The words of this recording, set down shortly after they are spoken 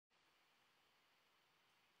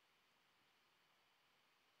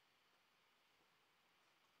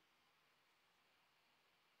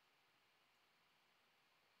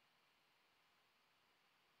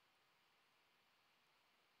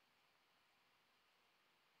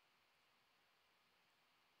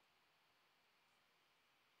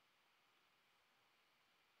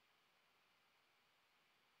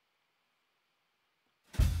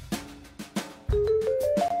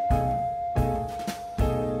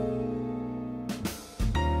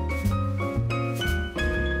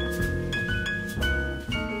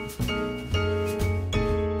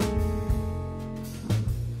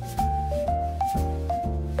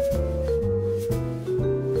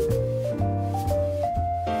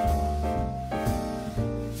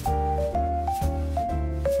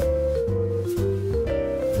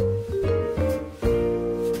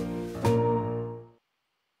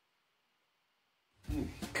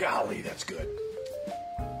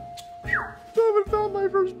found my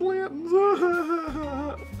first Blanton's.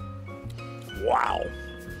 Wow.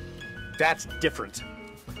 That's different.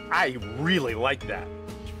 I really like that.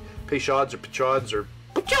 Peychauds or Peychauds or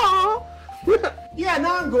Peychaud. Yeah,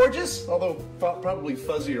 now I'm gorgeous. Although probably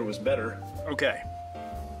fuzzier was better. Okay.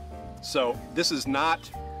 So this is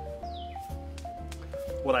not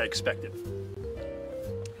what I expected.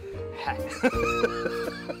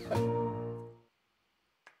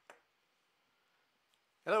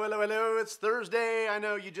 Hello, hello, hello. It's Thursday. I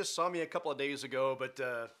know you just saw me a couple of days ago, but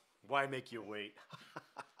why make you wait?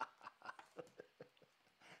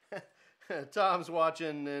 Tom's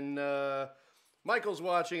watching, and Michael's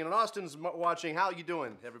watching, and Austin's watching. How you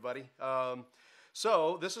doing, everybody?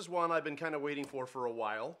 So this is one I've been kind of waiting for a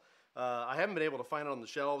while. I haven't been able to find it on the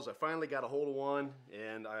shelves. I finally got a hold of one,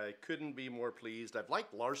 and I couldn't be more pleased. I've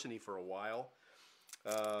liked Larceny for a while.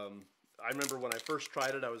 I remember when I first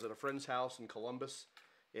tried it, I was at a friend's house in Columbus,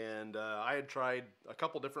 and I had tried a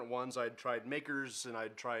couple different ones. I'd tried Makers, and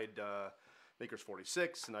I'd tried Makers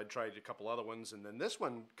 46, and I'd tried a couple other ones, and then this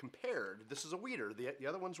one compared. This is a wheater. The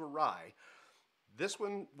other ones were rye. This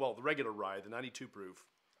one, well, the regular rye, the 92 proof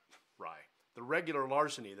rye. The regular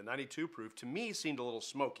Larceny, the 92 proof, to me seemed a little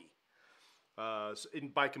smoky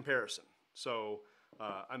by comparison. So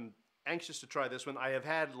I'm anxious to try this one. I have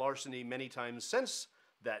had Larceny many times since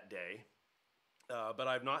that day, but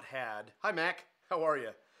I've not had. Hi, Mac. How are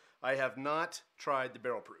you? I have not tried the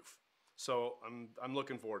barrel proof, so I'm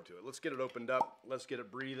looking forward to it. Let's get it opened up. Let's get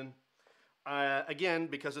it breathing. Again,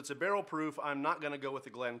 because it's a barrel proof, I'm not going to go with the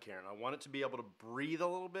Glencairn. I want it to be able to breathe a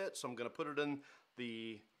little bit, so I'm going to put it in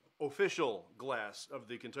the official glass of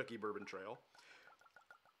the Kentucky Bourbon Trail.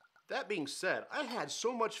 That being said, I had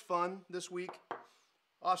so much fun this week.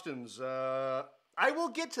 Austin's, I will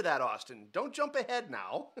get to that, Austin. Don't jump ahead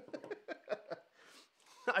now.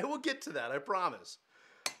 I will get to that, I promise.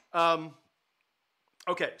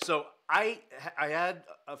 Okay, so I had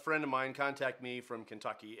a friend of mine contact me from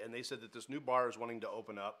Kentucky, and they said that this new bar is wanting to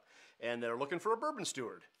open up, and they're looking for a bourbon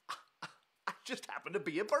steward. I just happen to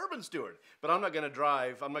be a bourbon steward, but I'm not going to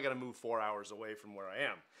drive. I'm not going to move 4 hours away from where I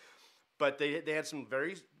am. But they had some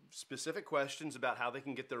very specific questions about how they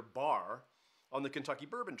can get their bar on the Kentucky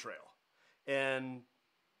Bourbon Trail. And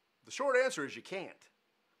the short answer is you can't.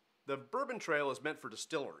 The Bourbon Trail is meant for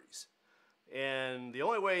distilleries. And the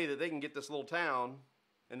only way that they can get this little town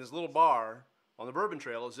and this little bar on the Bourbon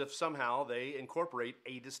Trail is if somehow they incorporate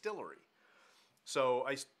a distillery. So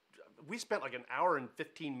we spent like an hour and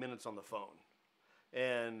 15 minutes on the phone.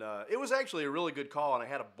 And it was actually a really good call, and I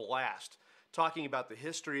had a blast talking about the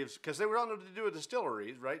history of, because they were on to do with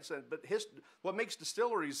distilleries, right? So, but what makes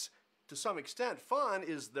distilleries to some extent fun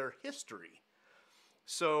is their history.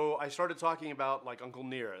 So I started talking about like Uncle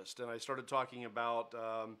Nearest, and I started talking about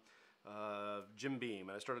Jim Beam,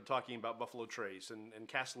 and I started talking about Buffalo Trace and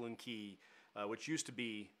Castle and Key, which used to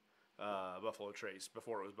be Buffalo Trace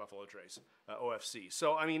before it was Buffalo Trace, OFC.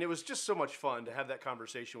 So, I mean, it was just so much fun to have that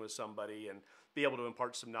conversation with somebody and be able to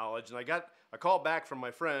impart some knowledge. And I got a call back from my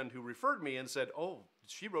friend who referred me and said, oh,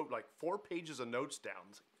 she wrote like 4 pages of notes down. I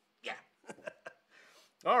was like, yeah.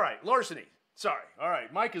 All right, Larceny. Sorry. All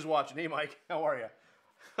right, Mike is watching. Hey, Mike, how are you?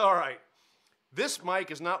 All right. This mic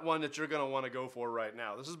is not one that you're going to want to go for right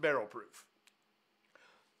now. This is barrel proof.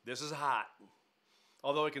 This is hot.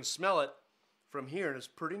 Although I can smell it from here, and it's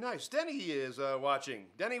pretty nice. Denny is watching.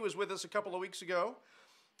 Denny was with us a couple of weeks ago.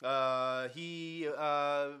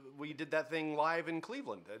 We did that thing live in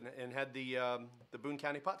Cleveland and had the Boone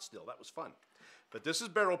County pot still. That was fun. But this is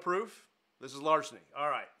barrel proof. This is Larceny. All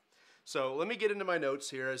right. So let me get into my notes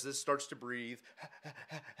here as this starts to breathe.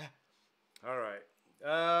 All right.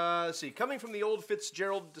 Let's see. Coming from the old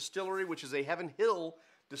Fitzgerald Distillery, which is a Heaven Hill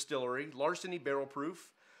distillery, Larceny Barrel Proof.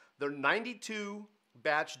 Their 92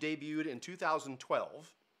 batch debuted in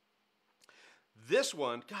 2012. This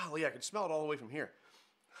one, golly, I can smell it all the way from here.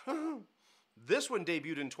 This one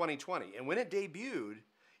debuted in 2020, and when it debuted,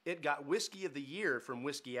 it got Whiskey of the Year from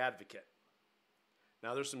Whiskey Advocate.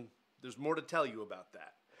 Now, there's more to tell you about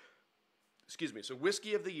that. Excuse me. So,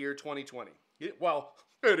 Whiskey of the Year 2020.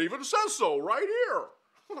 It even says so right here.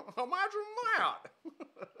 Imagine that.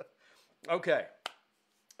 Okay.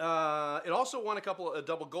 It also won a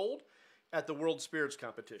double gold at the World Spirits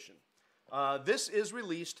Competition. This is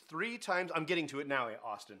released 3 times. I'm getting to it now,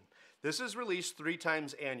 Austin. This is released 3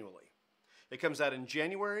 times annually. It comes out in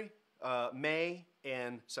January, May,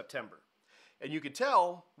 and September. And you can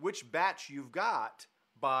tell which batch you've got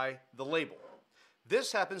by the label.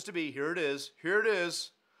 This happens to be, here it is.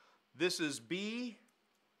 This is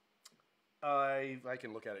I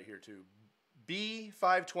can look at it here too.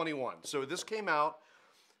 B521. So this came out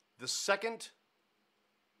the second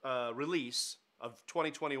release of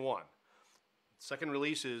 2021. Second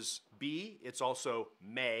release is B. It's also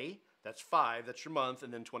May. That's 5. That's your month.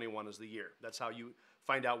 And then 21 is the year. That's how you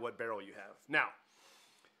find out what barrel you have. Now,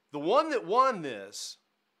 the one that won this,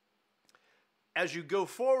 as you go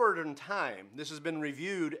forward in time, this has been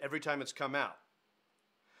reviewed every time it's come out.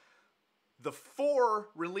 The 4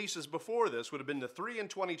 releases before this would have been the 3 in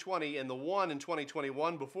 2020 and the 1 in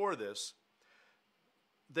 2021 before this.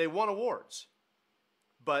 They won awards.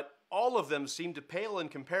 But all of them seem to pale in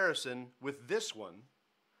comparison with this one,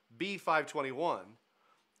 B521,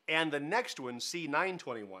 and the next one,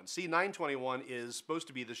 C921. C921 is supposed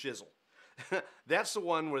to be the shizzle. That's the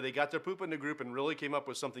one where they got their poop in the group and really came up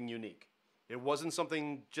with something unique. It wasn't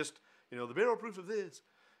something just, the barrel proof of this.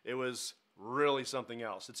 It was really something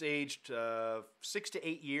else. It's aged 6 to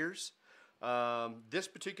 8 years. This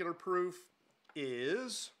particular proof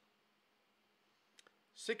is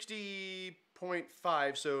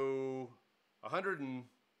 60.5, so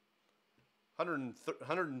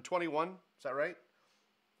 121, is that right?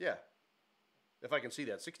 Yeah, if I can see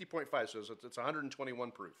that, 60.5, so it's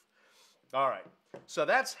 121 proof. All right, so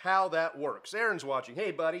that's how that works. Aaron's watching.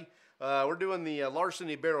 Hey, buddy, we're doing the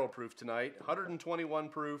Larceny Barrel Proof tonight, 121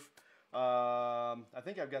 proof. I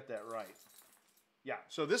think I've got that right. Yeah,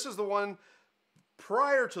 so this is the one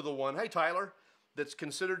prior to the one, hey, Tyler, that's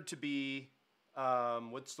considered to be,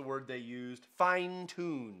 what's the word they used?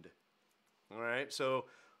 Fine-tuned. All right, so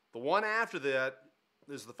the one after that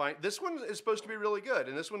is the fine. This one is supposed to be really good,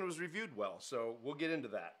 and this one was reviewed well, so we'll get into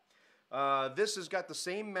that. This has got the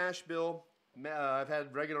same mash bill. I've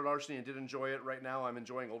had regular Larceny and did enjoy it. Right now I'm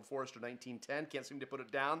enjoying Old Forester 1910. Can't seem to put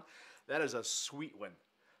it down. That is a sweet one.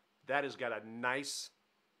 That has got a nice,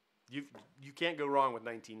 you can't go wrong with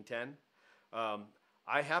 1910.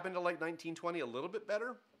 I happen to like 1920 a little bit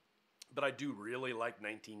better, but I do really like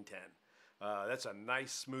 1910. That's a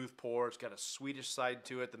nice smooth pour. It's got a Swedish side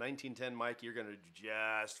to it. The 1910, Mike, you're going to do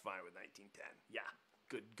just fine with 1910. Yeah,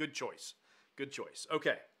 good choice. Good choice.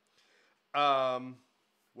 Okay.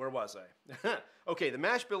 Where was I? Okay, the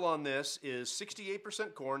mash bill on this is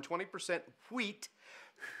 68% corn, 20% wheat,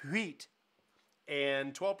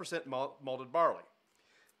 and 12% malted barley.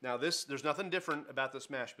 Now there's nothing different about this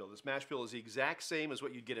mash bill. This mash bill is the exact same as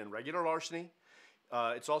what you'd get in regular Larceny.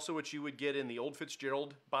 It's also what you would get in the Old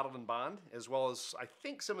Fitzgerald Bottled and Bond, as well as I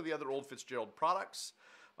think some of the other Old Fitzgerald products.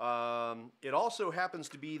 It also happens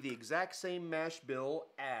to be the exact same mash bill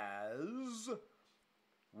as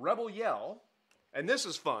Rebel Yell, and this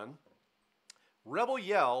is fun. Rebel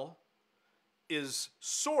Yell is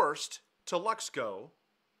sourced to Luxco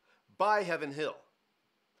by Heaven Hill.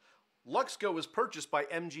 Luxco was purchased by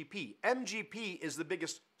MGP. MGP is the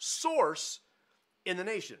biggest source in the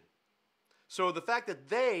nation. So the fact that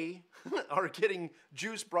they are getting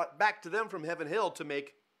juice brought back to them from Heaven Hill to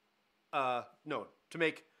make,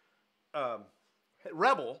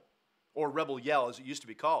 Rebel, or Rebel Yell as it used to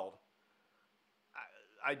be called,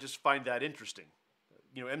 I just find that interesting.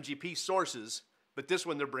 MGP sources, but this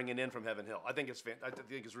one they're bringing in from Heaven Hill. I think it's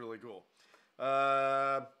really cool.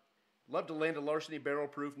 Love to land a Larceny Barrel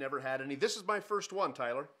Proof. Never had any. This is my first one,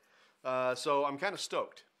 Tyler. So I'm kind of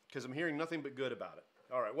stoked because I'm hearing nothing but good about it.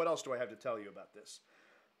 All right, what else do I have to tell you about this?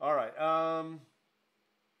 All right,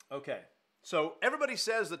 okay. So everybody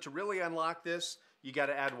says that to really unlock this, you got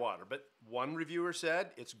to add water. But one reviewer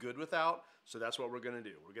said it's good without, so that's what we're going to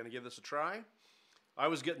do. We're going to give this a try. I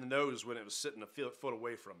was getting the nose when it was sitting a foot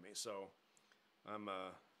away from me, so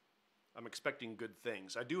I'm expecting good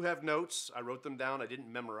things. I do have notes. I wrote them down. I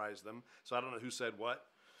didn't memorize them, so I don't know who said what.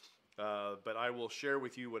 But I will share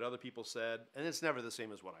with you what other people said, and it's never the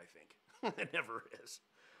same as what I think. It never is.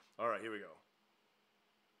 All right, here we go.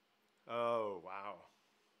 Oh, wow.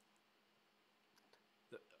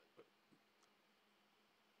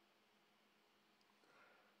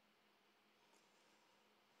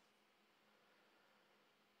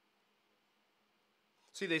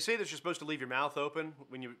 See, they say that you're supposed to leave your mouth open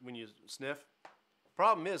when you sniff.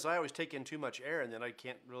 Problem is, I always take in too much air, and then I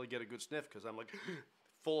can't really get a good sniff because I'm like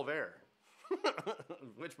full of air,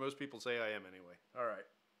 which most people say I am anyway. All right.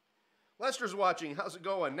 Lester's watching. How's it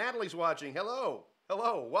going? Natalie's watching. Hello.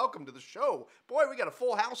 Hello. Welcome to the show. Boy, we got a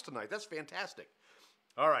full house tonight. That's fantastic.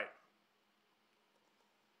 All right.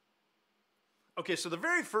 Okay, so the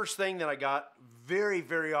very first thing that I got very,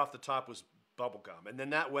 very off the top was bubblegum, and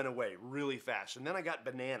then that went away really fast. And then I got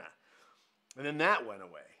banana, and then that went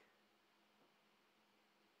away.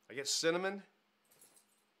 I get cinnamon,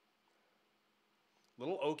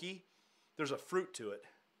 little oaky. There's a fruit to it.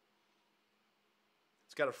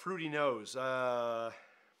 It's got a fruity nose,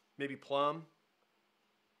 maybe plum.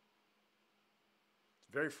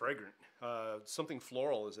 It's very fragrant. Something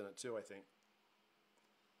floral is in it too, I think.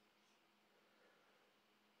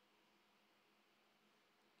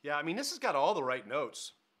 Yeah, I mean, this has got all the right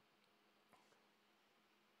notes.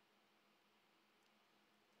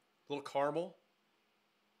 A little caramel.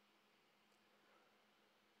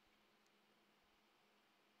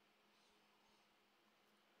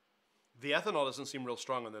 The ethanol doesn't seem real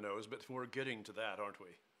strong on the nose, but we're getting to that, aren't we?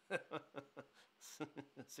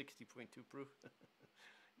 60.2 proof.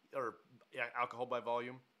 Or yeah, alcohol by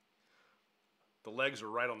volume. The legs are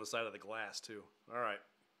right on the side of the glass, too. All right.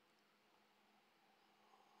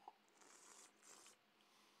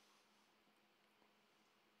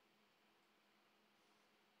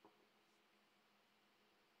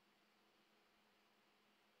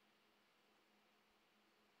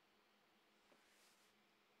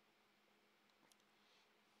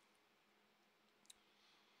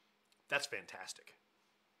 That's fantastic.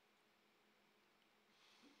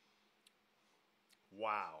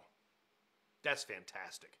 Wow. That's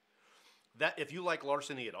fantastic. That if you like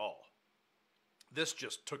Larceny at all, this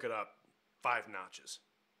just took it up 5 notches.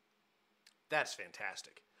 That's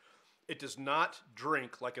fantastic. It does not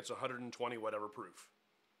drink like it's 120 whatever proof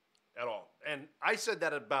at all. And I said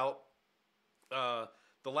that about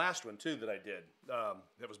the last one too that I did.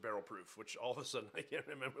 That was barrel proof, which all of a sudden I can't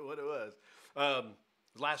remember what it was.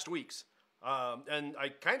 Last week's. And I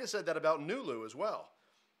kind of said that about Nulu as well.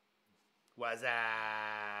 What's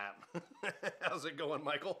up? How's it going,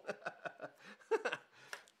 Michael?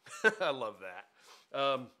 I love that.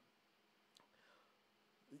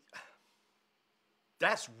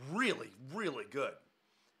 That's really, really good.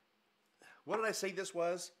 What did I say this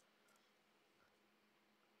was?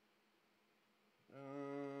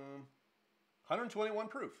 121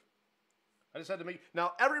 proof. I just had to make...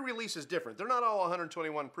 Now, every release is different. They're not all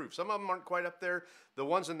 121 proof. Some of them aren't quite up there. The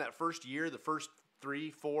ones in that first year, the first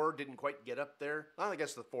 3, 4 didn't quite get up there. I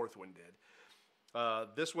guess the 4th one did.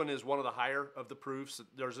 This one is one of the higher of the proofs.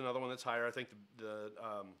 There's another one that's higher. I think the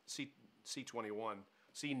C21,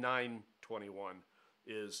 C921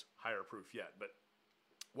 is higher proof yet. But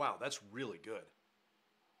wow, that's really good.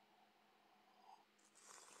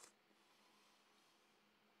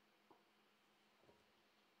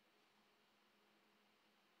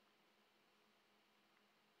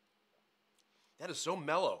 That is so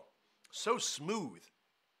mellow, so smooth.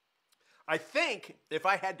 I think, if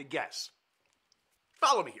I had to guess,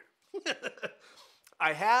 follow me here.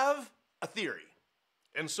 I have a theory,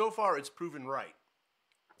 and so far it's proven right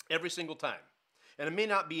every single time. And it may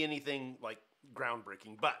not be anything like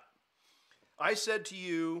groundbreaking, but I said to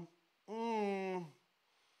you, I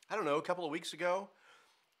don't know, a couple of weeks ago,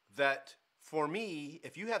 that for me,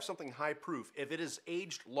 if you have something high proof, if it is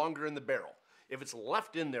aged longer in the barrel, if it's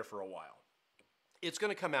left in there for a while, it's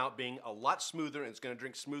going to come out being a lot smoother, and it's going to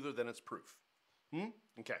drink smoother than its proof.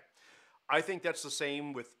 Okay. I think that's the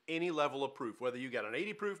same with any level of proof, whether you got an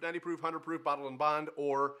 80 proof, 90 proof, 100 proof, bottle and bond,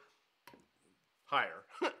 or higher.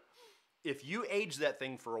 If you age that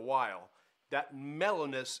thing for a while, that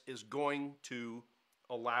mellowness is going to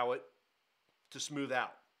allow it to smooth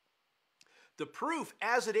out. The proof,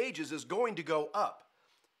 as it ages, is going to go up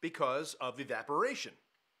because of evaporation.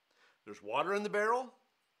 There's water in the barrel.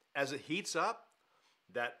 As it heats up,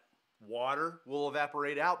 that water will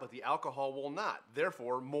evaporate out, but the alcohol will not.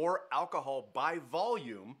 Therefore, more alcohol by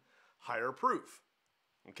volume, higher proof.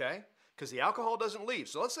 Okay? Because the alcohol doesn't leave.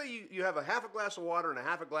 So let's say you have a half a glass of water and a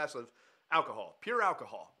half a glass of alcohol, pure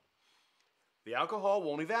alcohol. The alcohol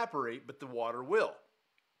won't evaporate, but the water will.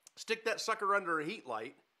 Stick that sucker under a heat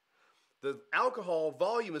light. The alcohol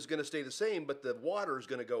volume is going to stay the same, but the water is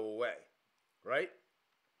going to go away. Right?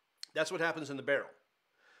 That's what happens in the barrel.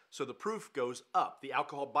 So the proof goes up. The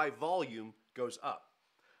alcohol by volume goes up.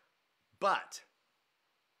 But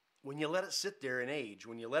when you let it sit there and age,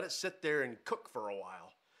 when you let it sit there and cook for a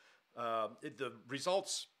while, the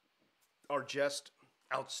results are just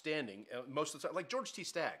outstanding. Most of the time, like George T.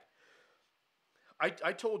 Stagg.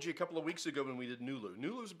 I told you a couple of weeks ago when we did Nulu.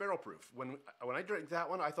 Nulu's barrel proof. When I drank that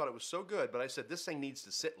one, I thought it was so good, but I said this thing needs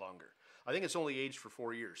to sit longer. I think it's only aged for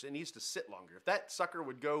 4 years. It needs to sit longer. If that sucker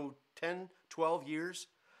would go 10, 12 years,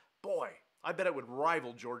 boy, I bet it would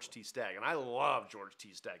rival George T. Stagg. And I love George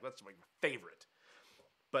T. Stagg. That's my favorite.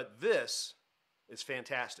 But this is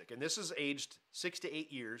fantastic. And this is aged 6 to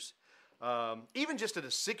 8 years. Even just at a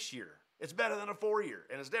 6-year, it's better than a 4-year.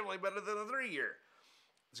 And it's definitely better than a 3-year.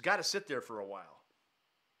 It's got to sit there for a while.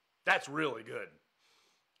 That's really good.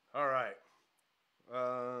 All right.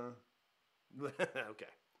 Okay.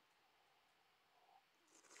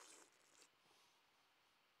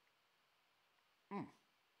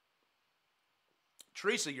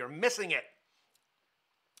 Teresa, you're missing it.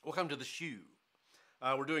 Welcome to the shoe.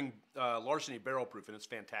 We're doing Larceny Barrel Proof, and it's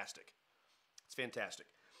fantastic. It's fantastic.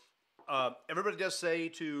 Everybody does say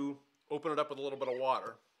to open it up with a little bit of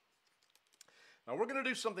water. Now we're going to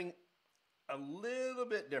do something a little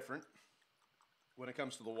bit different when it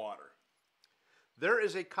comes to the water. There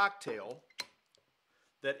is a cocktail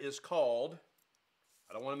that is called,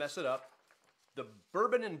 I don't want to mess it up, the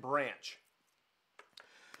Bourbon and Branch.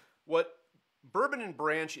 What Bourbon and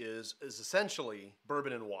Branch is essentially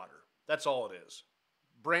bourbon and water. That's all it is.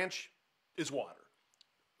 Branch is water.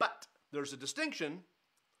 But there's a distinction.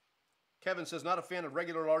 Kevin says, not a fan of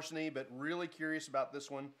regular Larceny, but really curious about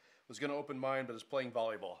this one. Was going to open mine, but is playing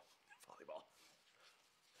volleyball. Volleyball.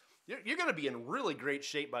 You're going to be in really great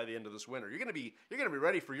shape by the end of this winter. You're going to be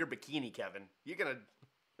ready for your bikini, Kevin. You're going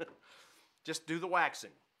to just do the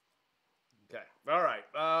waxing. Okay. All right.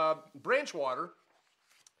 Branch water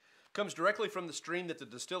comes directly from the stream that the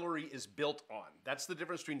distillery is built on. That's the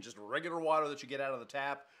difference between just regular water that you get out of the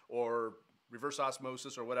tap or reverse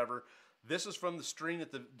osmosis or whatever. This is from the stream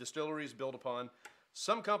that the distillery is built upon.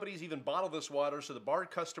 Some companies even bottle this water so the bar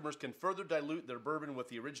customers can further dilute their bourbon with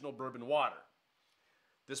the original bourbon water.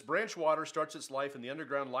 This branch water starts its life in the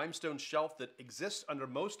underground limestone shelf that exists under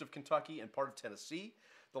most of Kentucky and part of Tennessee.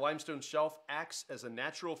 The limestone shelf acts as a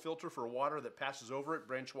natural filter for water that passes over it.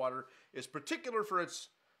 Branch water is particular for its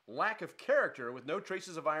lack of character, with no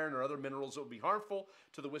traces of iron or other minerals that would be harmful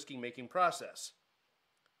to the whiskey making process.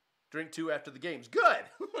 Drink 2 after the games. Good!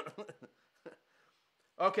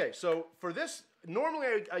 Okay, so for this, normally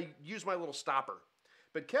I use my little stopper.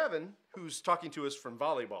 But Kevin, who's talking to us from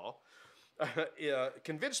volleyball,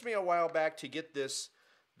 convinced me a while back to get this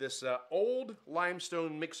old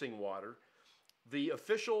limestone mixing water, the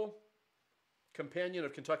official companion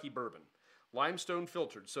of Kentucky bourbon, limestone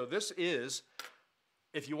filtered. So this is,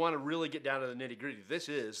 if you want to really get down to the nitty gritty, this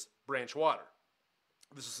is branch water.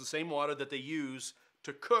 This is the same water that they use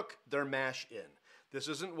to cook their mash in. This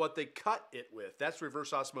isn't what they cut it with. That's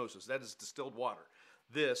reverse osmosis. That is distilled water.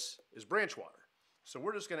 This is branch water. So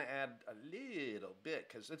we're just going to add a little bit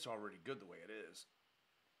because it's already good the way it is.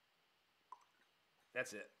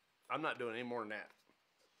 That's it. I'm not doing any more than that.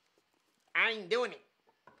 I ain't doing it.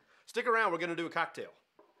 Stick around. We're going to do a cocktail.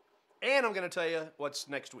 And I'm going to tell you what's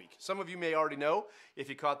next week. Some of you may already know. If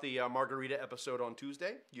you caught the margarita episode on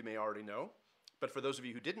Tuesday, you may already know. But for those of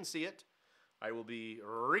you who didn't see it, I will be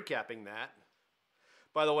recapping that.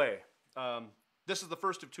 By the way, this is the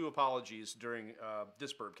first of 2 apologies during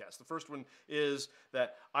this Bourbcast. The first one is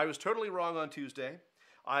that I was totally wrong on Tuesday.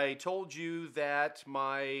 I told you that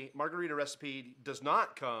my margarita recipe does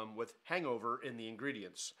not come with hangover in the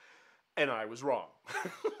ingredients. And I was wrong. I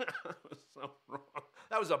was so wrong.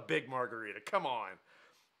 That was a big margarita. Come on.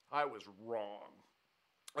 I was wrong.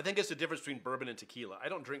 I think it's the difference between bourbon and tequila. I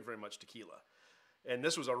don't drink very much tequila. And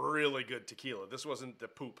this was a really good tequila. This wasn't the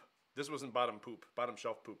poop. This wasn't bottom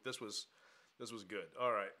shelf poop. This was good.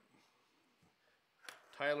 All right.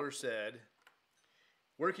 Tyler said,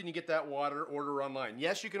 where can you get that water? Order online.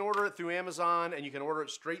 Yes, you can order it through Amazon, and you can order it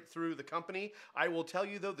straight through the company. I will tell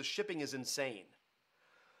you, though, the shipping is insane.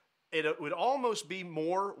 It would almost be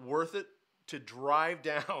more worth it to drive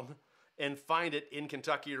down and find it in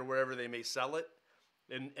Kentucky or wherever they may sell it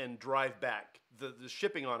and drive back. The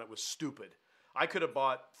shipping on it was stupid. I could have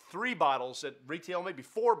bought 3 bottles at retail, maybe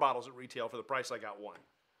 4 bottles at retail for the price I got 1.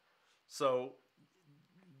 So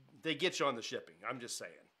they get you on the shipping. I'm just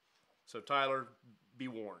saying. So Tyler, be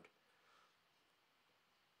warned.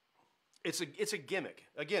 It's a gimmick.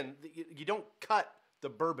 Again, you don't cut the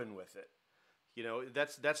bourbon with it. You know,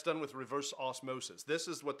 that's done with reverse osmosis. This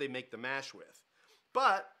is what they make the mash with.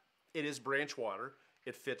 But it is branch water.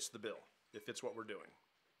 It fits the bill. It fits what we're doing.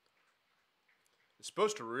 It's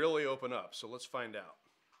supposed to really open up, so let's find out.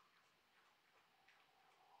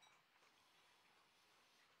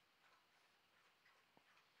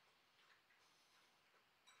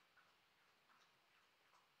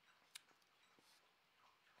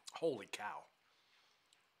 Holy cow.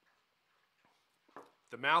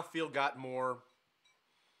 The mouthfeel got more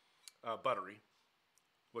buttery,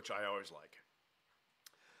 which I always like.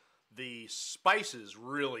 The spices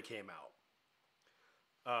really came out.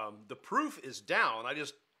 The proof is down. I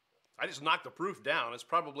just knocked the proof down. It's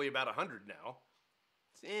probably about 100 now.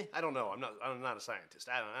 I don't know. I'm not a scientist.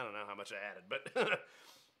 I don't know how much I added,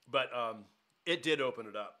 but it did open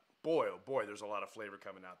it up. Boy, oh boy, there's a lot of flavor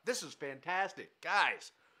coming out. This is fantastic,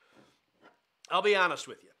 guys. I'll be honest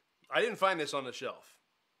with you. I didn't find this on the shelf.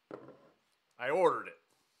 I ordered it.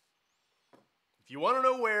 If you want to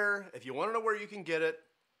know where you can get it,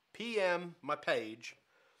 PM my page,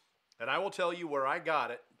 and I will tell you where I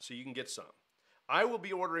got it so you can get some. I will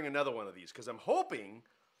be ordering another one of these because I'm hoping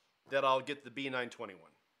that I'll get the B921,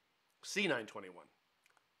 C921,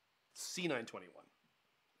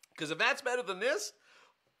 Because if that's better than this,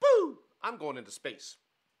 boo, I'm going into space.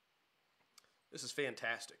 This is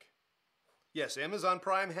fantastic. Yes, Amazon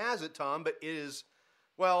Prime has it, Tom, but it is,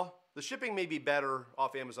 well, the shipping may be better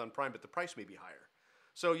off Amazon Prime, but the price may be higher.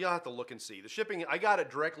 So you'll have to look and see. The shipping, I got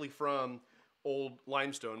it directly from Old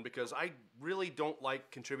Limestone because I really don't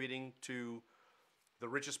like contributing to the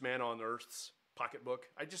richest man on earth's pocketbook.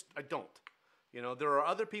 I don't. You know, there are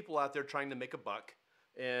other people out there trying to make a buck,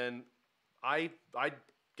 and I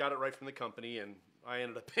got it right from the company, and I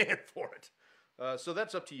ended up paying for it. So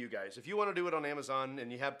that's up to you guys. If you want to do it on Amazon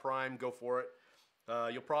and you have Prime, go for it.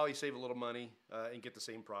 You'll probably save a little money and get the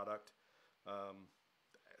same product.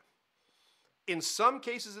 In some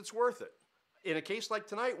cases, it's worth it. In a case like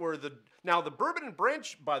tonight where the Bourbon and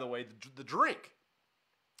Branch, by the way, the drink,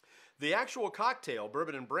 the actual cocktail,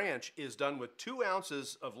 Bourbon and Branch, is done with 2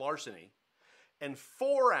 ounces of Larceny and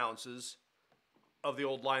 4 ounces of the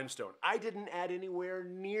Old Limestone. I didn't add anywhere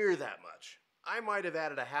near that much. I might have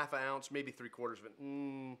added a half an ounce, maybe 3/4 of it.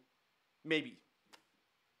 Maybe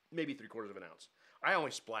 3/4 of an ounce. I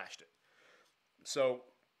only splashed it. So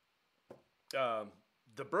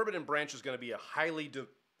the Bourbon and Branch is going to be a highly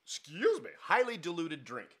diluted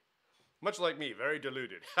drink. Much like me, very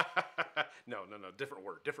diluted. No, different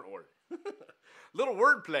word. Little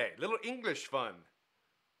wordplay, little English fun.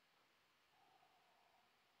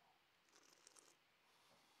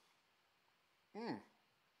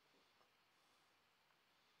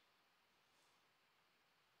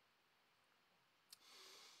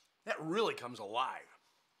 That really comes alive.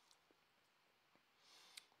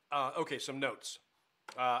 Okay, some notes.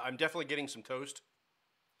 I'm definitely getting some toast.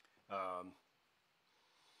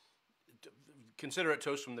 Consider it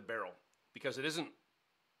toast from the barrel because it isn't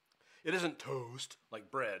toast like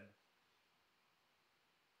bread.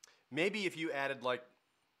 Maybe if you added like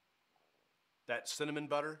that cinnamon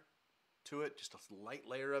butter to it, just a light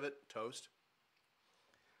layer of it, toast.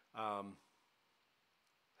 Gosh,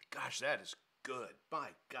 that is good.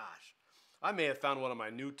 My gosh. I may have found one of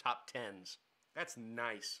my new top 10s. That's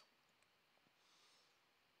nice.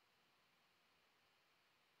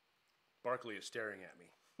 Barkley is staring at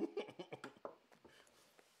me.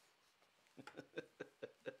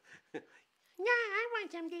 Nah, I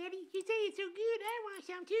want some, Daddy. You say it's so good, I want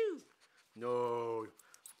some too. No,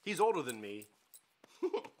 he's older than me.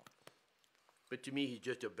 But to me, he's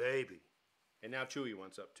just a baby. And now Chewy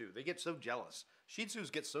wants up too. They get so jealous. Shih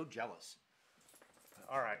Tzus get so jealous.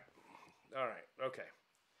 All right, okay.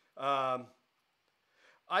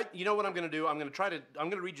 You know what I'm going to do? I'm going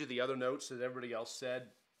to read you the other notes that everybody else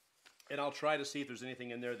said. And I'll try to see if there's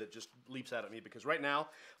anything in there that just leaps out at me. Because right now,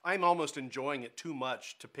 I'm almost enjoying it too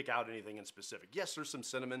much to pick out anything in specific. Yes, there's some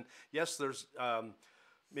cinnamon. Yes, there's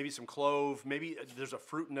maybe some clove. Maybe there's a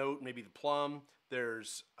fruit note. Maybe the plum.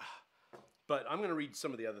 But I'm going to read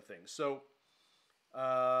some of the other things. So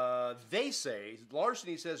they say,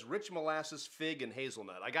 Larceny says, rich molasses, fig, and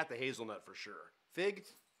hazelnut. I got the hazelnut for sure. Fig?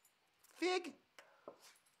 Fig?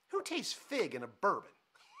 Who tastes fig in a bourbon?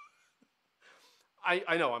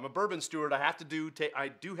 I know, I'm a bourbon steward. I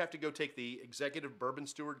do have to go take the executive bourbon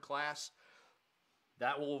steward class.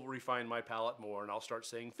 That will refine my palate more, and I'll start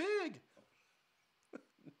saying fig.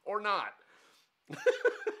 Or not.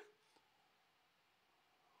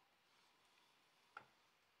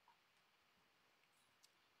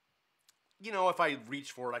 You know, if I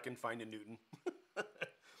reach for it, I can find a Newton.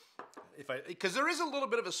 Because there is a little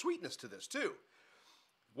bit of a sweetness to this, too.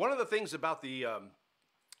 One of the things about the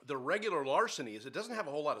regular Larceny is it doesn't have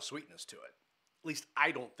a whole lot of sweetness to it. At least I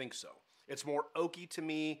don't think so. It's more oaky to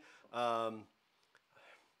me.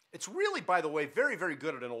 It's really, by the way, very, very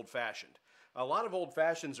good at an old-fashioned. A lot of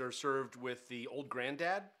old-fashions are served with the Old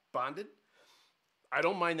Granddad, bonded. I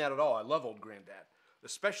don't mind that at all. I love Old Granddad,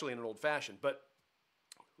 especially in an old-fashioned. But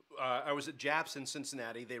I was at Japs in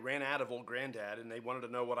Cincinnati. They ran out of Old Granddad, and they wanted to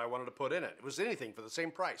know what I wanted to put in it. It was anything for the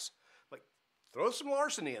same price. Like, throw some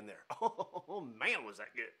Larceny in there. Oh, man, was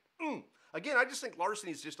that good. Again, I just think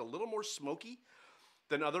Larceny is just a little more smoky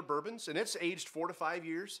than other bourbons, and it's aged 4 to 5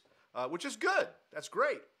 years, which is good. That's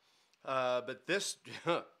great. But this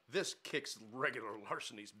this kicks regular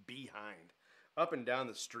Larceny's behind, up and down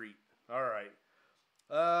the street. All right.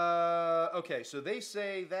 Okay, so they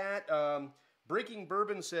say that Breaking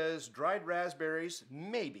Bourbon says dried raspberries,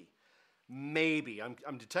 maybe.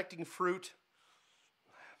 I'm detecting fruit.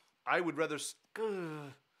 I would rather...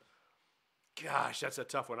 Gosh, that's a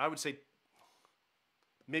tough one. I would say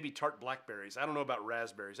maybe tart blackberries. I don't know about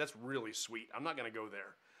raspberries. That's really sweet. I'm not going to go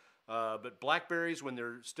there. But blackberries, when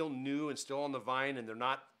they're still new and still on the vine and they're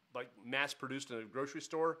not like mass-produced in a grocery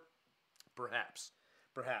store, perhaps.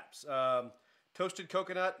 Toasted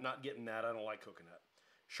coconut, not getting that. I don't like coconut.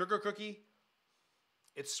 Sugar cookie.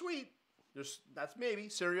 It's sweet. That's maybe.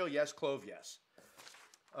 Cereal, yes. Clove, yes.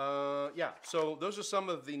 Yeah, so those are some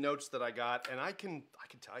of the notes that I got, and I can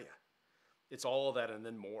tell you, it's all of that and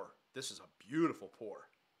then more. This is a beautiful pour.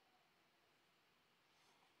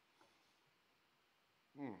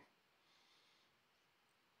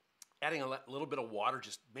 Adding a little bit of water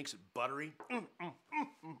just makes it buttery.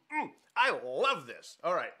 I love this.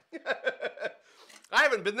 All right. I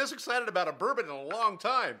haven't been this excited about a bourbon in a long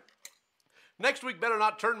time. Next week better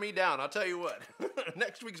not turn me down, I'll tell you what.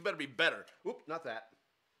 Next week's better be better. Oop, not that.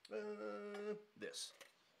 This.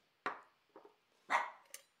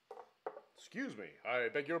 Excuse me, I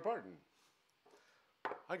beg your pardon.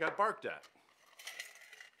 I got barked at.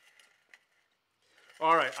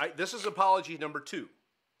 All right, this is apology number 2.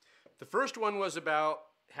 The first one was about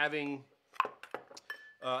having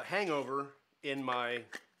hangover in my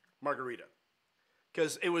margarita,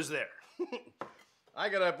 because it was there. I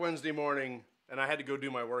got up Wednesday morning, and I had to go do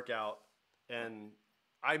my workout, and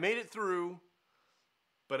I made it through,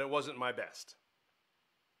 but it wasn't my best.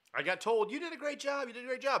 I got told, you did a great job, you did a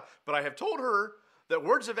great job. But I have told her that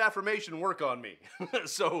words of affirmation work on me.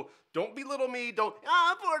 So don't belittle me. Don't,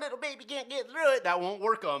 poor little baby can't get through it. That won't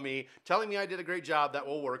work on me. Telling me I did a great job, that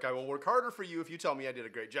will work. I will work harder for you if you tell me I did a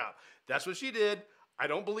great job. That's what she did. I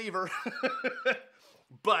don't believe her.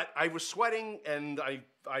 But I was sweating, and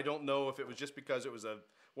I don't know if it was just because it was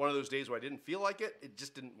one of those days where I didn't feel like it. It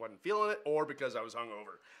just wasn't feeling it, or because I was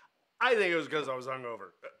hungover. I think it was because I was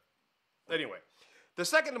hungover. Anyway, the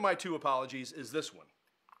second of my 2 apologies is this one.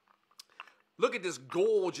 Look at this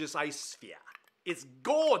gorgeous ice sphere. It's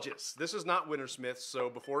gorgeous. This is not Wintersmith's, so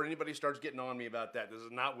before anybody starts getting on me about that, this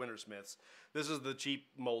is not Wintersmith's. This is the cheap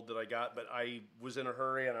mold that I got, but I was in a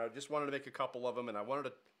hurry, and I just wanted to make a couple of them, and I wanted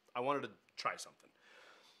to try something.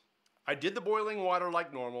 I did the boiling water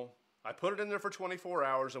like normal. I put it in there for 24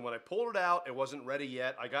 hours, and when I pulled it out, it wasn't ready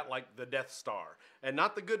yet. I got like the Death Star. And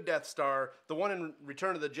not the good Death Star, the one in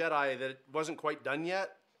Return of the Jedi that wasn't quite done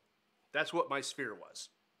yet. That's what my sphere was.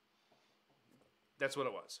 That's what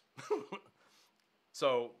it was.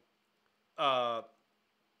 So, I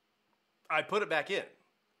put it back in.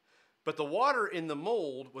 But the water in the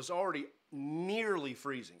mold was already nearly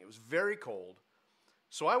freezing. It was very cold.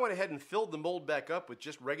 So I went ahead and filled the mold back up with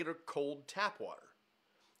just regular cold tap water.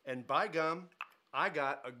 And by gum, I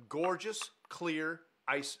got a gorgeous, clear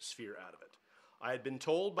ice sphere out of it. I had been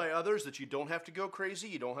told by others that you don't have to go crazy.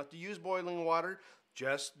 You don't have to use boiling water.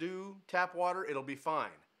 Just do tap water. It'll be fine.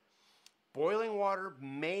 Boiling water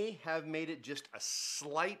may have made it just a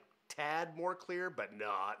slight tad more clear, but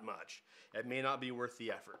not much. It may not be worth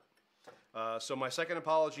the effort. So my second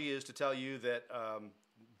apology is to tell you that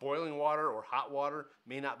boiling water or hot water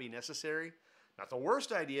may not be necessary. Not the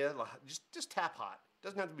worst idea. Just tap hot.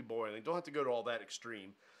 Doesn't have to be boiling. Don't have to go to all that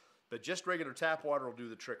extreme. But just regular tap water will do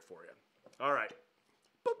the trick for you. All right.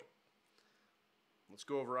 Boop. Let's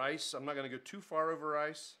go over ice. I'm not going to go too far over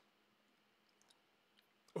ice.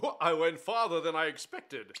 Oh, I went farther than I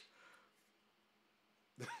expected.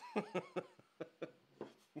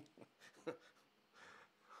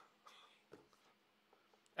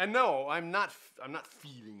 And no, I'm not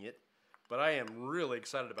feeling it, but I am really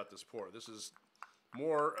excited about this pour. This is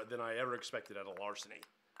more than I ever expected out of Larceny.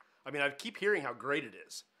 I mean, I keep hearing how great it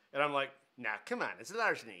is, and I'm like, nah, come on, it's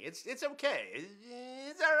Larceny. It's okay.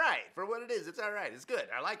 It's all right for what it is. It's all right. It's good.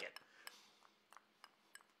 I like it.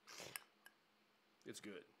 It's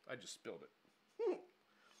good. I just spilled it.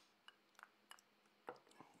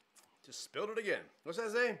 Just spilled it again. What's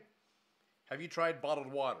that say? Have you tried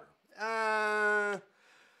bottled water?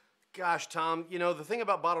 Gosh, Tom, you know, the thing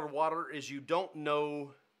about bottled water is you don't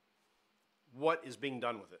know what is being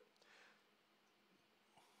done with it.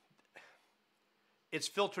 It's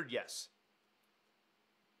filtered, yes.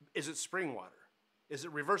 Is it spring water? Is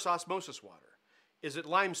it reverse osmosis water? Is it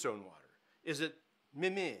limestone water? Is it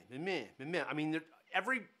meh? I mean,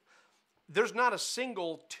 there's not a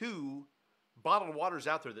single 2 bottled waters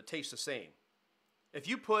out there that taste the same. If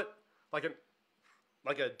you put like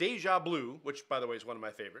a Deja Blue, which by the way is one of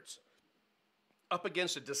my favorites, up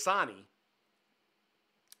against a Dasani,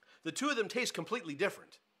 the 2 of them taste completely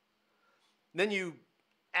different. Then you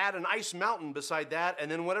add an Ice Mountain beside that, and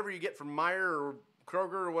then whatever you get from Meijer or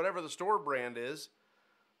Kroger or whatever the store brand is,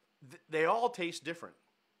 they all taste different.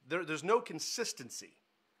 There's no consistency.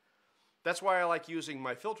 That's why I like using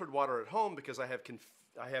my filtered water at home, because I have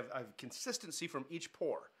consistency from each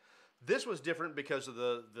pour. This was different because of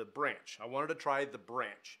the branch. I wanted to try the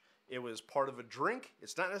branch. It was part of a drink.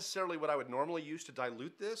 It's not necessarily what I would normally use to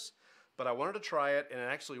dilute this, but I wanted to try it, and it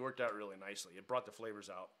actually worked out really nicely. It brought the flavors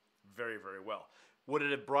out very, very well. Would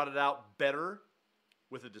it have brought it out better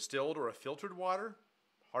with a distilled or a filtered water.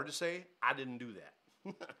 Hard to say. I didn't do that.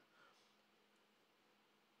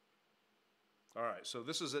 All right, so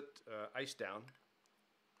this is it iced down.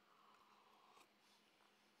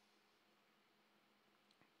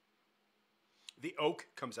 The oak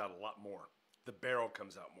comes out a lot more. The barrel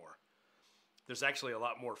comes out more. There's actually a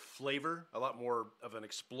lot more flavor, a lot more of an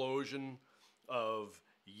explosion of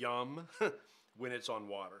yum when it's on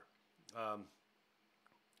water.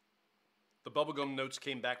 The bubblegum notes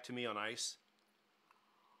came back to me on ice.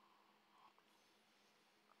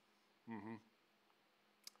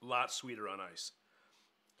 A lot sweeter on ice.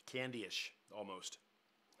 Candy-ish, almost.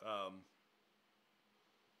 I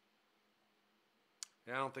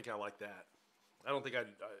don't think I like that. I don't think I'd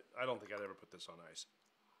ever put this on ice.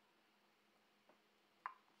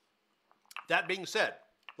 That being said,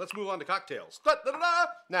 let's move on to cocktails.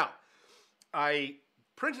 Now, I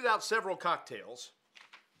printed out several cocktails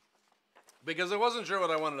because I wasn't sure what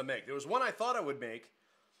I wanted to make. There was one I thought I would make,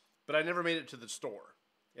 but I never made it to the store.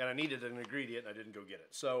 And I needed an ingredient, and I didn't go get it.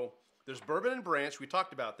 So there's bourbon and branch. We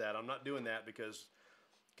talked about that. I'm not doing that because,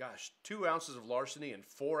 gosh, 2 ounces of larceny and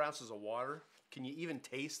 4 ounces of water. Can you even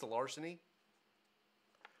taste the larceny?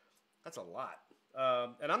 That's a lot.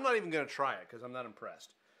 And I'm not even going to try it because I'm not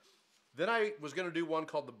impressed. Then I was going to do one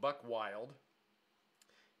called the Buck Wild.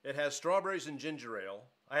 It has strawberries and ginger ale.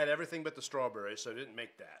 I had everything but the strawberries, so I didn't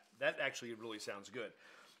make that. That actually really sounds good.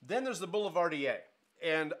 Then there's the Boulevardier.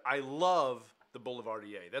 And I love the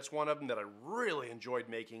Boulevardier. That's one of them that I really enjoyed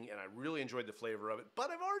making, and I really enjoyed the flavor of it. But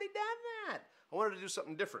I've already done that. I wanted to do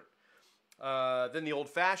something different. Then the Old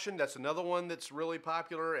Fashioned. That's another one that's really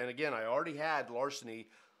popular. And again, I already had Larceny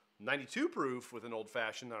 92 proof with an Old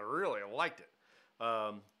Fashioned. I really liked it.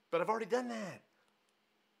 But I've already done that.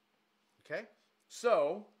 Okay?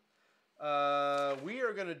 So, we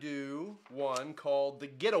are going to do one called the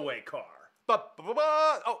Getaway Car.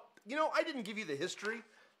 Oh, you know, I didn't give you the history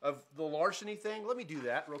of the larceny thing. Let me do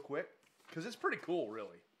that real quick, because it's pretty cool,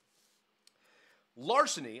 really.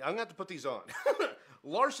 Larceny, I'm going to have to put these on.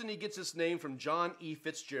 Larceny gets its name from John E.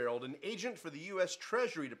 Fitzgerald, an agent for the U.S.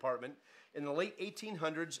 Treasury Department in the late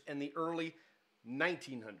 1800s and the early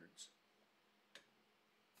 1900s.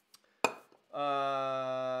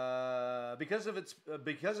 Because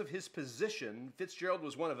of his position, Fitzgerald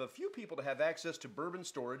was one of a few people to have access to bourbon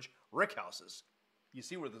storage rickhouses. You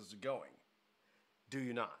see where this is going, do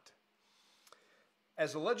you not?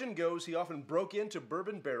 As the legend goes, he often broke into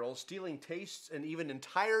bourbon barrels, stealing tastes and even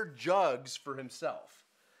entire jugs for himself.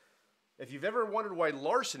 If you've ever wondered why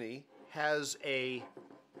Larceny has a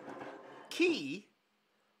key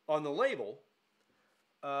on the label,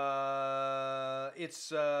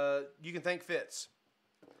 you can thank Fitz.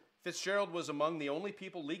 Fitzgerald was among the only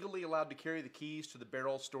people legally allowed to carry the keys to the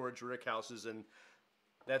barrel storage rickhouses, and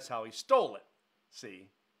that's how he stole it. See,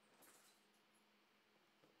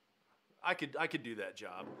 I could do that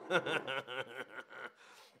job.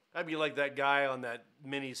 I'd be like that guy on that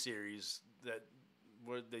miniseries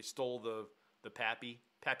where they stole the Pappy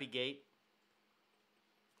Gate.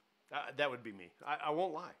 That would be me. I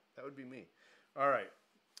won't lie. That would be me. All right.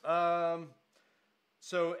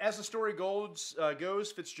 So as the story goes,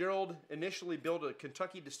 Fitzgerald initially built a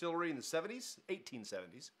Kentucky distillery in the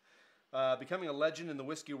 1870s. Becoming a legend in the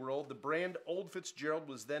whiskey world, the brand Old Fitzgerald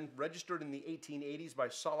was then registered in the 1880s by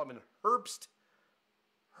Solomon Herbst,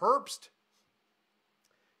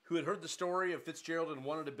 who had heard the story of Fitzgerald and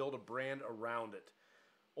wanted to build a brand around it.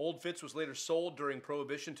 Old Fitz was later sold during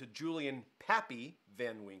Prohibition to Julian Pappy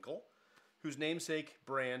Van Winkle, whose namesake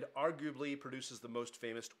brand arguably produces the most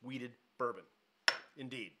famous wheated bourbon.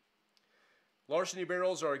 Indeed. Larceny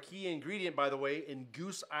barrels are a key ingredient, by the way, in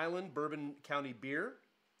Goose Island Bourbon County beer.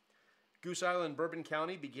 Goose Island Bourbon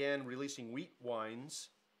County began releasing wheat wines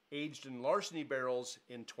aged in larceny barrels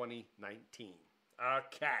in 2019.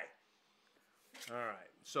 Okay. All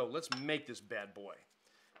right. So let's make this bad boy.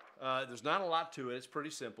 There's not a lot to it. It's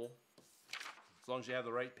pretty simple, as long as you have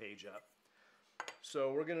the right page up.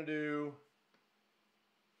 So we're going to do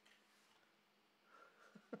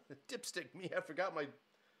dipstick me. I forgot my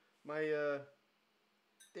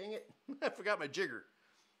dang it. I forgot my jigger.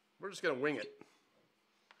 We're just going to wing it.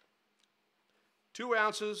 2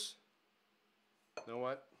 ounces. You know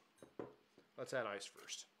what? Let's add ice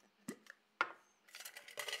first.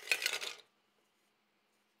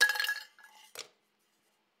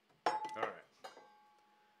 All right.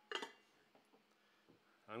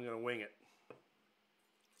 I'm going to wing it.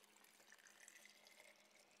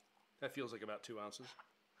 That feels like about 2 ounces.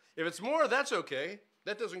 If it's more, that's okay.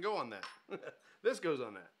 That doesn't go on that. This goes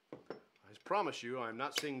on that. I promise you, I'm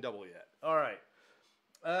not seeing double yet. All right.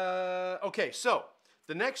 Okay, so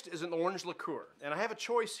The next is an orange liqueur, and I have a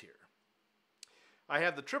choice here. I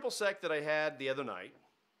have the triple sec that I had the other night,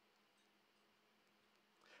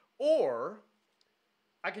 or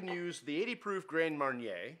I can use the 80 proof Grand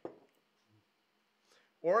Marnier,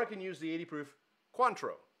 or I can use the 80 proof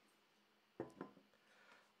Cointreau.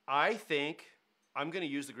 I think I'm going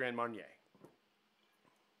to use the Grand Marnier.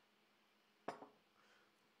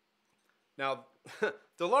 Now,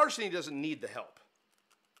 the Larceny doesn't need the help.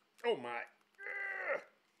 Oh my.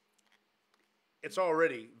 It's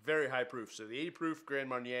already very high proof. So the 80 proof Grand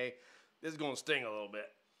Marnier, this is going to sting a little bit.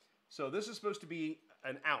 So this is supposed to be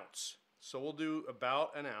an ounce. So we'll do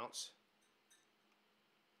about an ounce.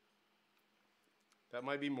 That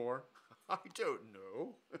might be more. I don't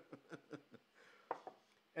know.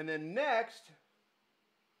 And then next,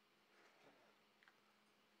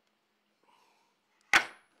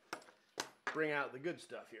 bring out the good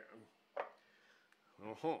stuff here.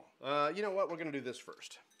 You know what? We're going to do this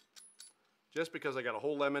first. Just because I got a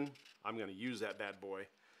whole lemon, I'm going to use that bad boy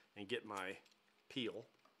and get my peel.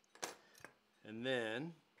 And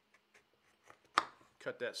then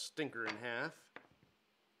cut that stinker in half.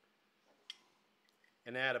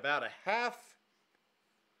 And add about a half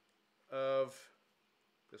of,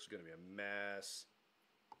 this is going to be a mess,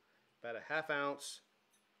 about a half ounce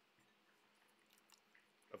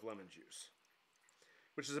of lemon juice,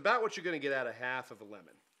 which is about what you're going to get out of half of a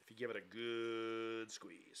lemon if you give it a good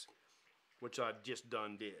squeeze, which I just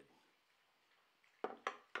done did.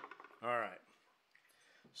 All right.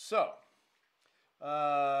 So,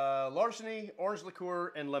 Larceny, orange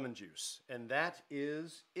liqueur, and lemon juice. And that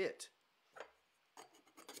is it.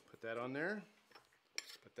 Put that on there.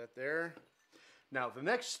 Put that there. Now, the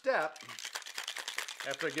next step,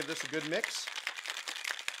 after I give this a good mix,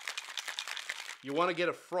 you want to get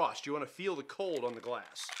a frost. You want to feel the cold on the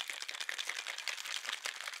glass,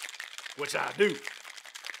 which I do,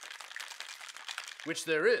 which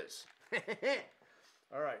there is.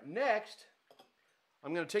 All right, next,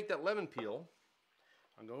 I'm going to take that lemon peel.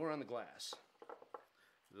 I'm going to go around the glass,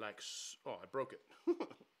 like so. Oh, I broke it.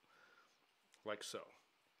 Like so.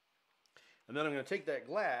 And then I'm going to take that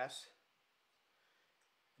glass,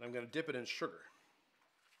 and I'm going to dip it in sugar.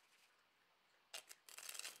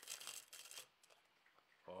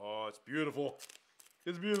 Oh, it's beautiful.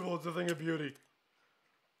 It's beautiful. It's a thing of beauty.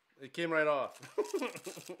 It came right off.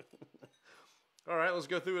 All right, let's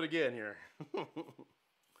go through it again here.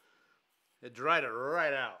 It dried it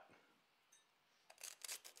right out.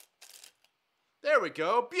 There we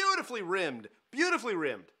go. Beautifully rimmed. Beautifully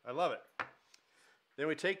rimmed. I love it. Then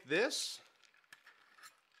we take this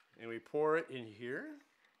and we pour it in here.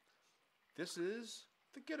 This is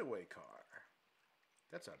the Getaway Car.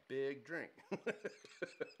 That's a big drink.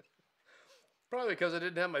 Probably because I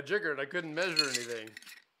didn't have my jigger and I couldn't measure anything.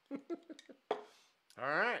 All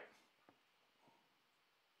right.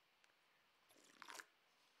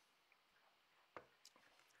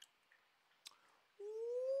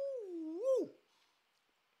 Ooh.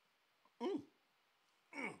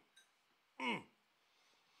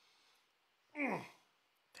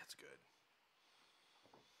 That's good.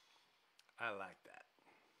 I like that.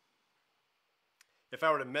 If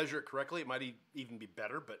I were to measure it correctly, it might even be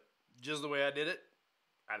better, but just the way I did it,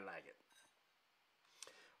 I like it.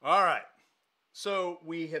 All right. So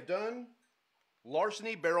we have done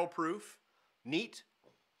Larceny Barrel Proof, neat.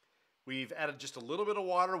 We've added just a little bit of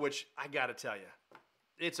water, which I got to tell you,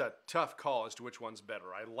 it's a tough call as to which one's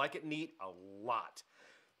better. I like it neat a lot.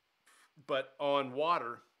 But on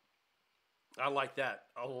water, I like that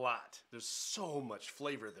a lot. There's so much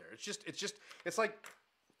flavor there. It's like,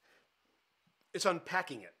 it's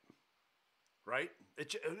unpacking it, right?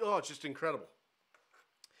 It's just incredible.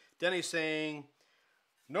 Denny's saying,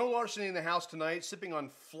 no Larceny in the house tonight, sipping on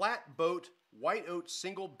Flat Boat White Oat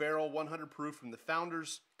Single Barrel 100 Proof from the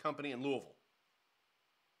Founders Company in Louisville.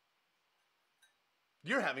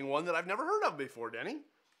 You're having one that I've never heard of before, Denny.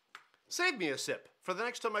 Save me a sip for the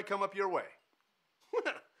next time I come up your way.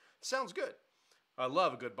 Sounds good. I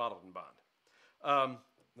love a good bottled and bond.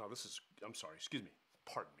 No, this is, I'm sorry, excuse me.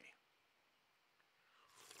 Pardon me.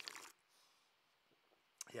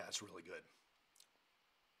 Yeah, it's really good.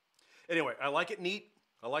 Anyway, I like it neat.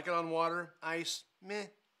 I like it on water. Ice, meh,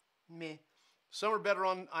 meh. Some are better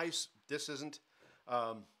on ice. This isn't.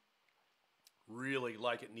 Really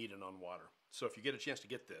like it neat and on water. So if you get a chance to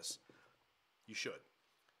get this, you should.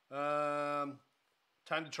 Time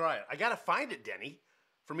to try it. I got to find it, Denny.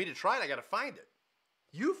 For me to try it, I got to find it.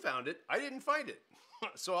 You found it. I didn't find it.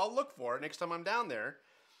 So I'll look for it next time I'm down there.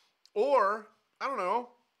 Or, I don't know.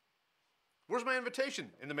 Where's my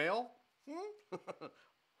invitation? In the mail?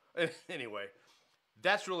 Anyway,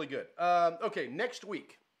 That's really good. Okay, next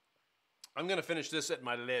week, I'm going to finish this at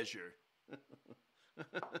my leisure.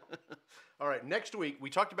 All right, next week, we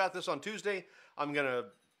talked about this on Tuesday. I'm going to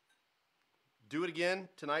do it again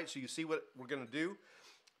tonight so you see what we're going to do.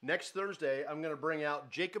 Next Thursday, I'm going to bring out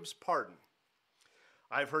Jacob's Pardon.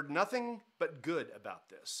 I've heard nothing but good about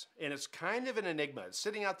this, and it's kind of an enigma. It's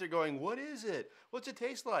sitting out there going, what is it? What's it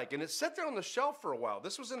taste like? And it's sat there on the shelf for a while.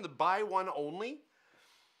 This was in the buy one only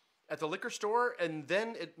at the liquor store, and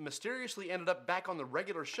then it mysteriously ended up back on the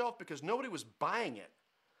regular shelf because nobody was buying it.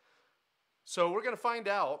 So we're going to find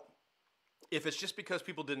out if it's just because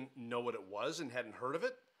people didn't know what it was and hadn't heard of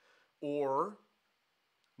it, or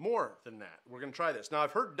more than that. We're going to try this. Now,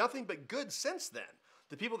 I've heard nothing but good since then.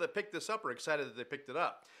 The people that picked this up are excited that they picked it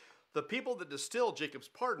up. The people that distill Jacob's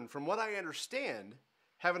Pardon, from what I understand,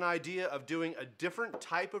 have an idea of doing a different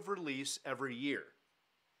type of release every year.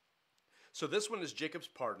 So this one is Jacob's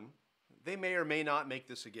Pardon. They may or may not make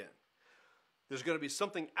this again. There's going to be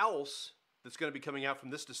something else that's going to be coming out from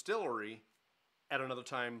this distillery at another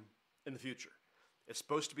time in the future. It's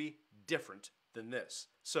supposed to be different than this.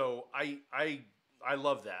 So I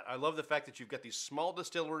love that. I love the fact that you've got these small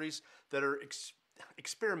distilleries that are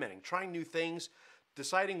experimenting, trying new things,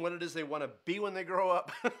 deciding what it is they want to be when they grow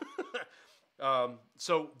up.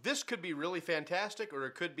 So this could be really fantastic, or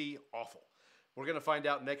it could be awful. We're going to find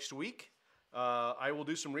out next week. I will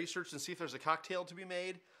do some research and see if there's a cocktail to be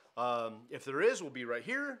made. If there is, we'll be right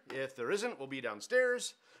here. If there isn't, we'll be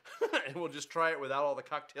downstairs. And we'll just try it without all the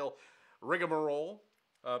cocktail rigmarole.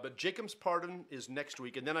 But Jacob's Pardon is next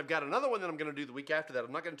week. And then I've got another one that I'm going to do the week after that.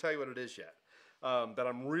 I'm not going to tell you what it is yet. But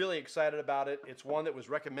I'm really excited about it. It's one that was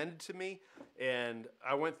recommended to me, and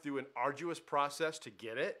I went through an arduous process to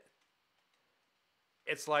get it.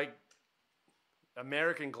 It's like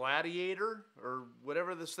American Gladiator or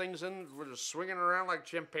whatever this thing's in. We're just swinging around like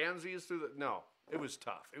chimpanzees through the... No, it was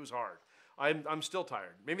tough. It was hard. I'm still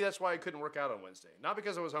tired. Maybe that's why I couldn't work out on Wednesday. Not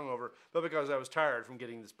because I was hungover, but because I was tired from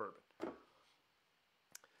getting this bourbon.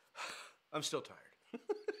 I'm still tired.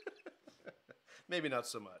 Maybe not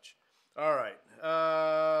so much. All right.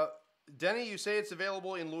 Denny, you say it's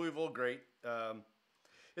available in Louisville. Great.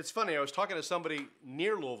 It's funny. I was talking to somebody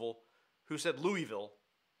near Louisville who said Louisville.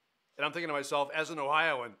 And I'm thinking to myself, as an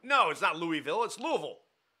Ohioan, no, it's not Louisville. It's Louisville.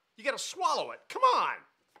 You got to swallow it. Come on.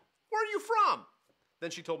 Where are you from? Then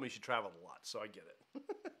she told me she traveled a lot, so I get it.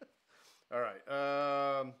 All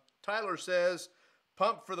right. Tyler says,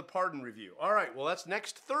 pumped for the Pardon review. All right. Well, that's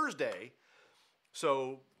next Thursday.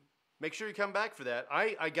 So make sure you come back for that.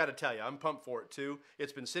 I got to tell you, I'm pumped for it too.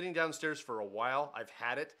 It's been sitting downstairs for a while. I've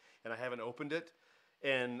had it, and I haven't opened it.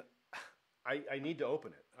 And I need to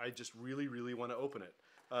open it. I just really, really want to open it.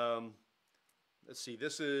 Let's see.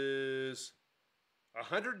 This is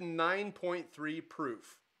 109.3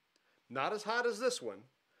 proof. Not as hot as this one,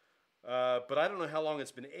 but I don't know how long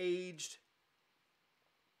it's been aged.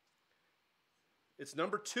 It's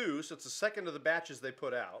number 2, so it's the second of the batches they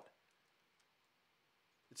put out.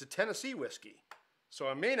 It's a Tennessee whiskey, so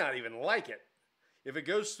I may not even like it. If it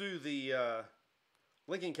goes through the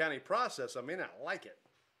Lincoln County process, I may not like it.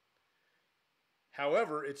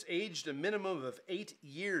 However, it's aged a minimum of 8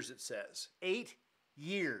 years, it says. 8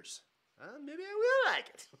 years. Maybe I will like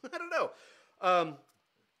it. I don't know.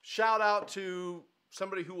 Shout out to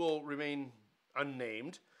somebody who will remain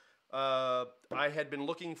unnamed. I had been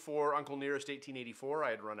looking for Uncle Nearest 1884. I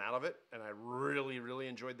had run out of it, and I really, really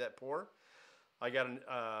enjoyed that pour. I got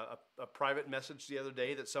a private message the other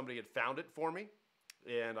day that somebody had found it for me,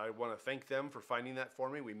 and I want to thank them for finding that for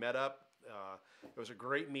me. We met up. It was a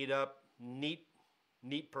great meetup.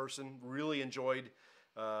 Neat person. Really enjoyed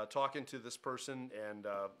talking to this person, and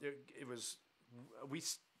we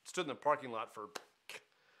stood in the parking lot for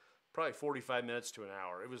probably 45 minutes to an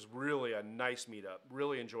hour. It was really a nice meetup.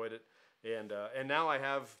 Really enjoyed it, and now I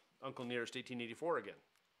have Uncle Nearest 1884 again,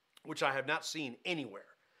 which I have not seen anywhere.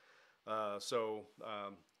 So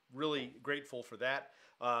really grateful for that.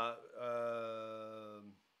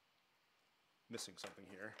 Missing something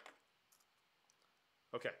here.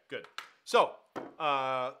 Okay, good. So,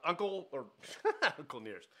 Uncle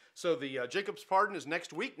Nearest. So the Jacob's Pardon is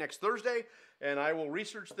next week, next Thursday, and I will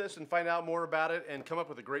research this and find out more about it and come up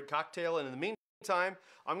with a great cocktail. And in the meantime,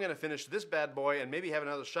 I'm going to finish this bad boy and maybe have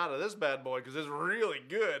another shot of this bad boy because it's really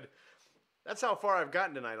good. That's how far I've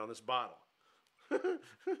gotten tonight on this bottle.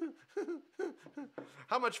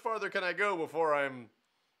 How much farther can I go before I'm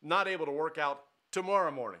not able to work out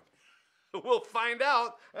tomorrow morning? We'll find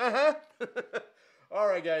out. All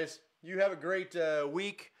right, guys. You have a great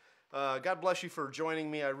week. God bless you for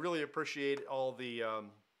joining me. I really appreciate all the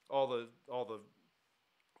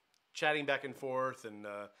chatting back and forth and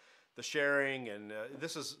the sharing, and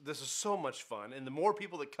this is so much fun. And the more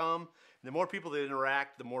people that come, and the more people that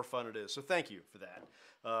interact, the more fun it is. So thank you for that.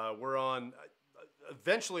 We're on.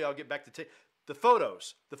 Eventually, I'll get back to the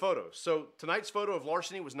photos. The photos. So tonight's photo of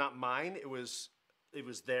Larceny was not mine. It was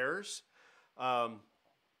theirs.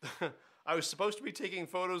 I was supposed to be taking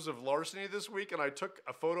photos of Larceny this week, and I took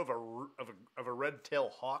a photo of a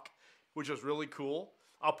red-tailed hawk, which was really cool.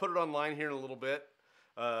 I'll put it online here in a little bit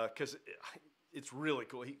because it's really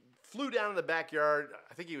cool. He flew down in the backyard.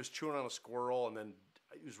 I think he was chewing on a squirrel, and then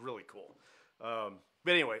it was really cool. But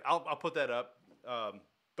anyway, I'll put that up.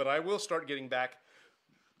 But I will start getting back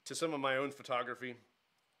to some of my own photography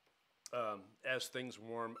as things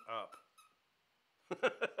warm up.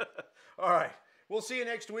 All right. We'll see you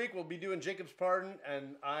next week. We'll be doing Jacob's Pardon,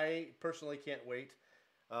 and I personally can't wait.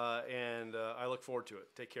 And I look forward to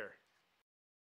it. Take care.